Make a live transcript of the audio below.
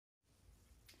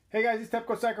Hey guys, it's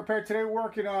Tepco Cycle Repair. Today we're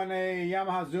working on a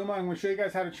Yamaha Zuma. I'm going to show you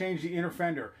guys how to change the inner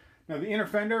fender. Now the inner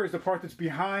fender is the part that's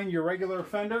behind your regular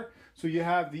fender. So you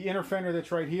have the inner fender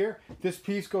that's right here. This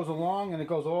piece goes along and it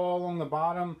goes all along the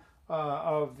bottom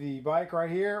of the bike right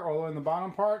here, all in the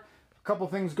bottom part. A couple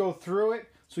things go through it,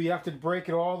 so you have to break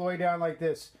it all the way down like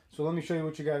this. So let me show you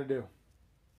what you got to do.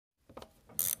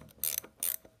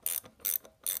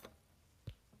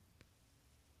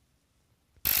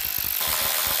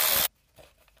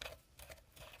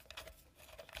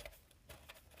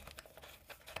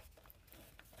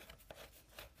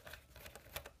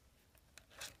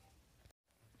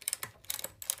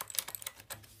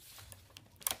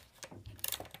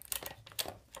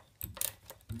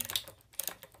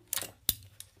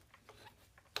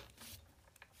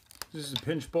 This is a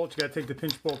pinch bolt. You got to take the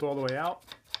pinch bolt all the way out.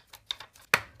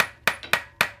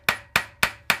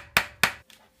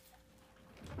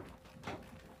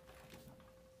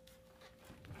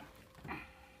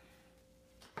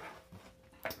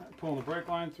 Pulling the brake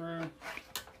line through.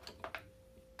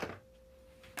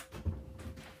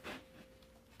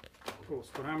 Pull the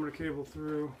speedometer cable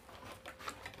through.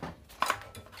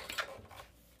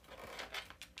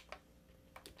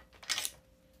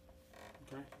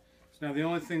 Okay. Now the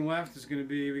only thing left is going to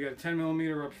be, we got a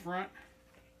 10mm up front.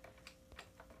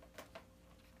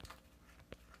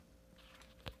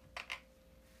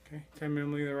 Okay,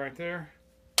 10mm right there.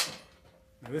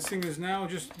 Now this thing is now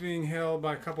just being held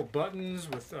by a couple buttons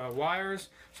with wires.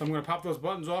 So I'm going to pop those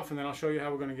buttons off and then I'll show you how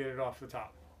we're going to get it off the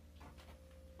top.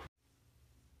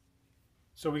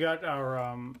 So we got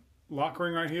our lock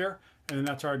ring right here, and then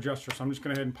that's our adjuster. So I'm just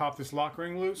going to go ahead and pop this lock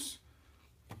ring loose.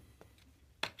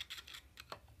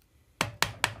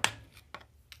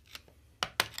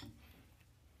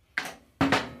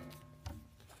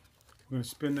 I'm going to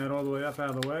spin that all the way up out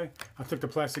of the way. I took the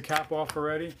plastic cap off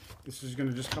already. This is going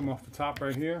to just come off the top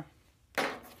right here.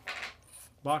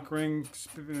 Lock ring,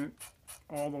 spin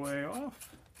it all the way off.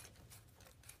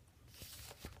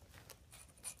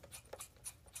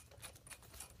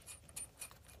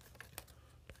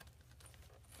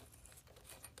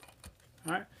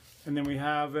 All right, and then we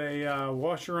have a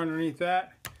washer underneath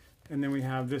that, and then we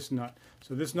have this nut.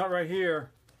 So this nut right here,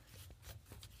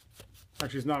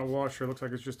 actually, it's not a washer. It looks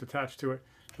like it's just attached to it.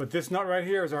 But this nut right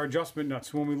here is our adjustment nut.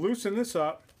 So when we loosen this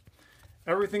up,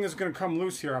 everything is going to come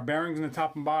loose here. Our bearings in the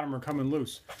top and bottom are coming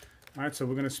loose. All right, so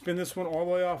we're going to spin this one all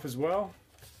the way off as well.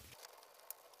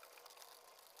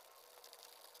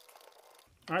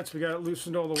 All right, so we got it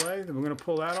loosened all the way. Then we're going to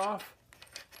pull that off.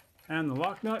 And the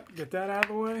lock nut, get that out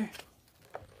of the way.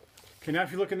 Okay, now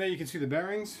if you look in there, you can see the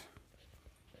bearings.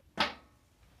 So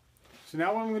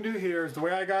now what I'm going to do here is, the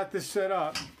way I got this set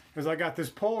up is I got this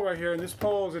pole right here, and this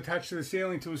pole is attached to the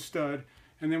ceiling to a stud,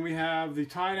 and then we have the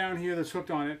tie down here that's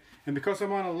hooked on it. And because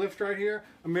I'm on a lift right here,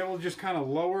 I'm able to just kind of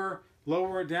lower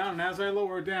it down, and as I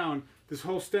lower it down, this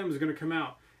whole stem is going to come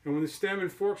out. And when the stem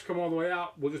and forks come all the way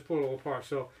out, we'll just pull it all apart.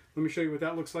 So let me show you what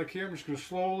that looks like here. I'm just going to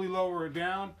slowly lower it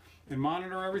down and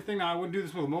monitor everything. Now I wouldn't do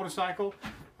this with a motorcycle,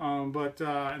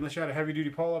 unless you had a heavy duty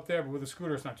pole up there, but with a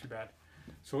scooter it's not too bad.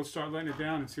 So let's start letting it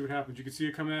down and see what happens. You can see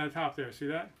it coming out of the top there, see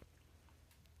that?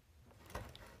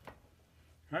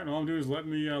 All right, all I'm doing is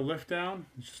letting the lift down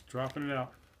and just dropping it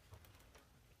out.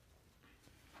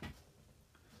 And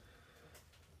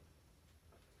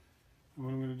what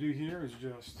I'm going to do here is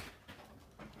just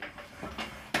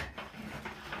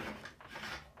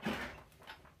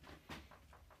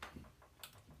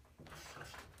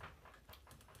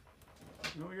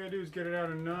all we got to do is get it out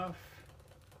enough.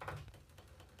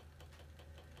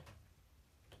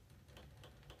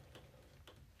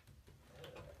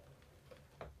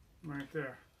 Right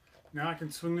there. Now I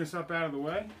can swing this up out of the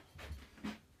way.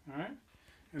 Alright.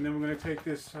 And then we're going to take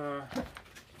this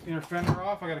inner fender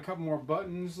off. I got a couple more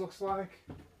buttons, looks like.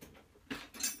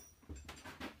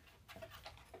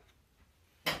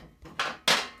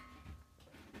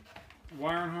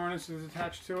 Wiring harness is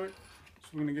attached to it. So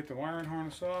we're going to get the wiring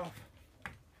harness off.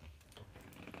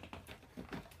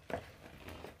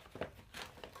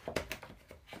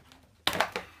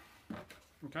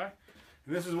 Okay.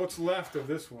 And this is what's left of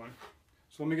this one.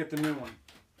 So let me get the new one.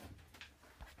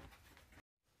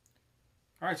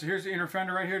 Alright, so here's the inner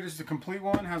fender right here. This is the complete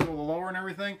one. It has all the lower and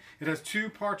everything. It has two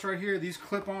parts right here. These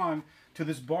clip on to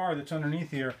this bar that's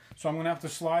underneath here. So I'm going to have to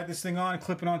slide this thing on,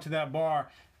 clip it onto that bar,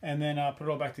 and then put it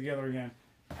all back together again.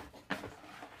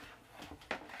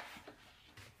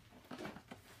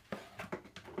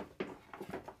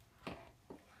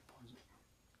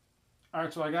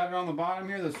 Alright, so I got it on the bottom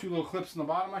here. Those two little clips in the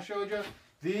bottom I showed you.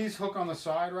 These hook on the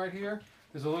side right here.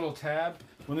 There's a little tab.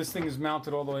 When this thing is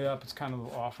mounted all the way up, it's kind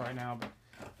of off right now, but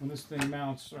when this thing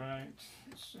mounts, right,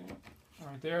 let's see,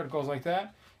 right there, it goes like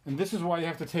that. And this is why you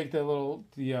have to take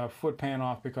the foot pan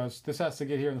off, because this has to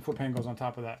get here and the foot pan goes on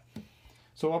top of that.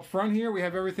 So up front here, we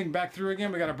have everything back through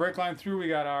again. We got our brake line through. We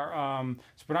got our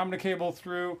speedometer cable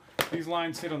through. These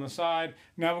lines sit on the side.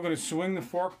 Now we're going to swing the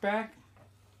fork back,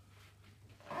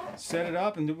 set it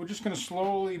up, and we're just going to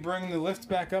slowly bring the lift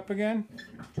back up again.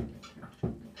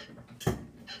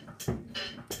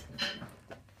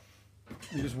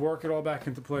 And just work it all back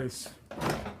into place.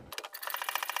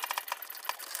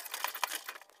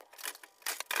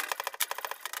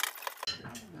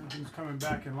 Everything's coming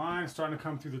back in line, starting to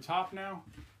come through the top now.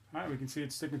 All right, we can see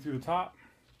it sticking through the top.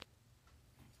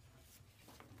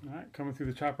 All right, coming through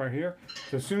the top right here.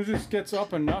 So as soon as this gets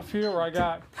up enough here where I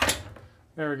got,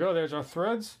 there we go, there's our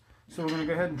threads. So we're going to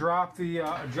go ahead and drop the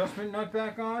adjustment nut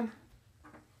back on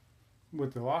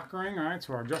with the lock ring. All right,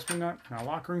 so our adjustment nut and our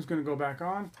lock ring is going to go back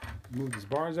on. Move these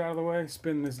bars out of the way,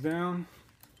 spin this down.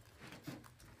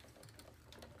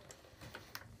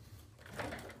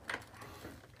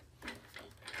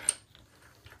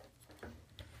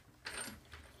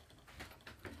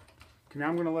 Okay, now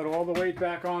I'm going to let all the weight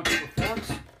back onto the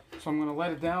forks. So I'm going to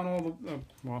let it down all the,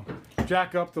 well,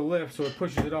 jack up the lift so it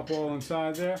pushes it up all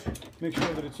inside there. Make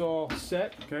sure that it's all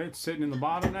set. Okay, it's sitting in the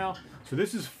bottom now. So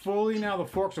this is fully, now the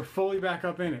forks are fully back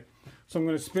up in it. So I'm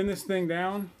going to spin this thing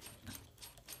down.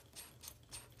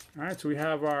 All right, so we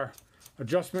have our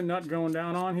adjustment nut going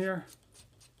down on here.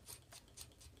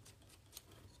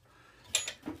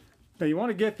 Now you want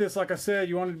to get this, like I said,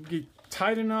 you want to get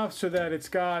tight enough so that it's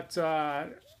got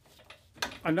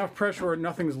enough pressure where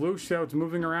nothing's loose. See how it's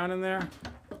moving around in there?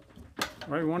 All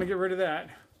right, we want to get rid of that.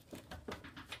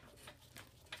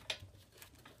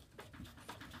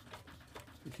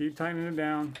 So keep tightening it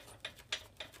down.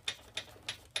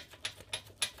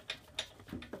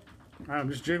 All right, I'm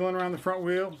just jiggling around the front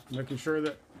wheel, making sure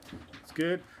that it's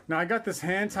good. Now I got this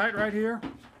hand tight right here.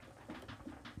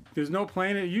 There's no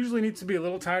plane. It usually needs to be a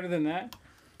little tighter than that.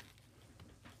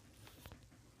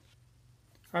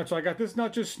 All right, so I got this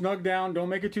nut just snug down. Don't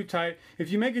make it too tight.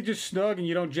 If you make it just snug and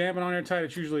you don't jam it on there tight,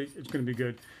 it's going to be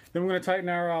good. Then we're going to tighten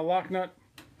our lock nut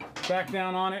back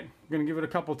down on it. We're going to give it a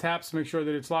couple taps to make sure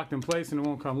that it's locked in place and it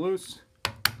won't come loose.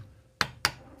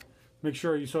 Make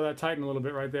sure you saw that tighten a little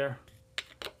bit right there.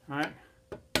 All right,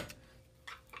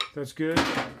 that's good.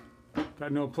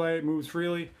 Got no play, it moves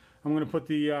freely. I'm going to put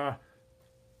the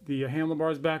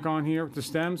handlebars back on here with the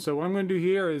stem. So what I'm going to do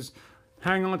here is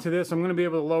hang on to this. I'm going to be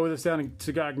able to lower this down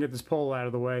so I can get this pole out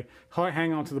of the way.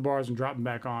 Hang on to the bars and drop them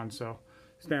back on. So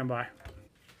stand by.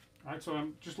 All right, so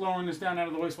I'm just lowering this down out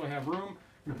of the way so I have room.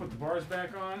 I'm going to put the bars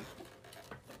back on.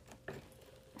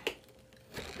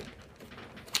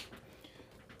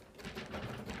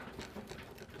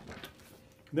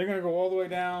 They're going to go all the way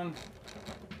down.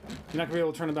 You're not going to be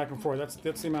able to turn it back and forth.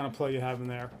 That's the amount of play you have in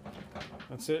there.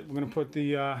 That's it. We're going to put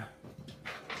the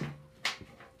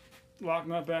lock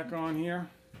nut back on here.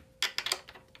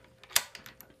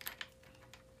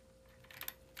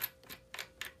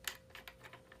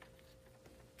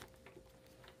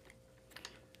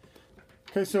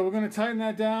 Okay, so we're going to tighten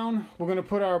that down. We're going to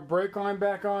put our brake line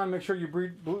back on. Make sure you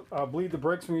bleed the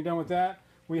brakes when you're done with that.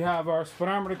 We have our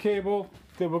speedometer cable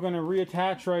that we're going to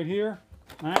reattach right here.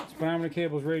 All right, speedometer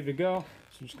cable is ready to go.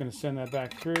 So I'm just going to send that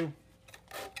back through.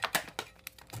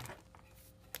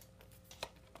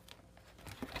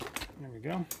 There we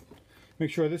go.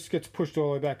 Make sure this gets pushed all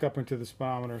the way back up into the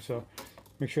speedometer. So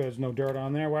make sure there's no dirt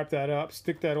on there. Wipe that up.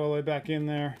 Stick that all the way back in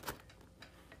there.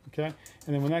 Okay,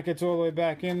 and then when that gets all the way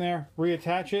back in there,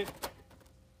 reattach it.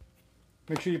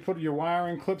 Make sure you put your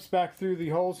wiring clips back through the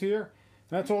holes here.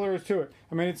 That's all there is to it.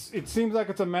 I mean, it seems like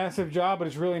it's a massive job, but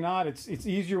it's really not. It's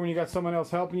easier when you got someone else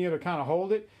helping you to kind of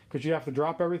hold it, because you have to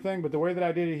drop everything. But the way that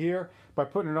I did it here, by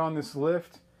putting it on this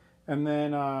lift, and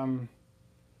then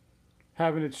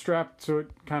having it strapped so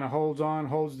it kind of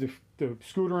holds the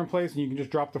scooter in place, and you can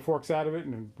just drop the forks out of it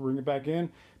and then bring it back in.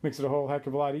 Makes it a whole heck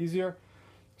of a lot easier.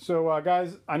 So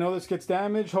guys, I know this gets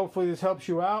damaged. Hopefully this helps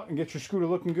you out and gets your scooter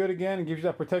looking good again and gives you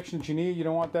that protection that you need. You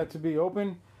don't want that to be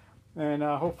open. And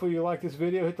hopefully you like this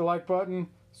video. Hit the like button,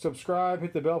 subscribe,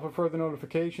 hit the bell for further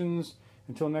notifications.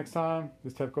 Until next time,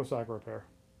 this is Tevco Cycle Repair.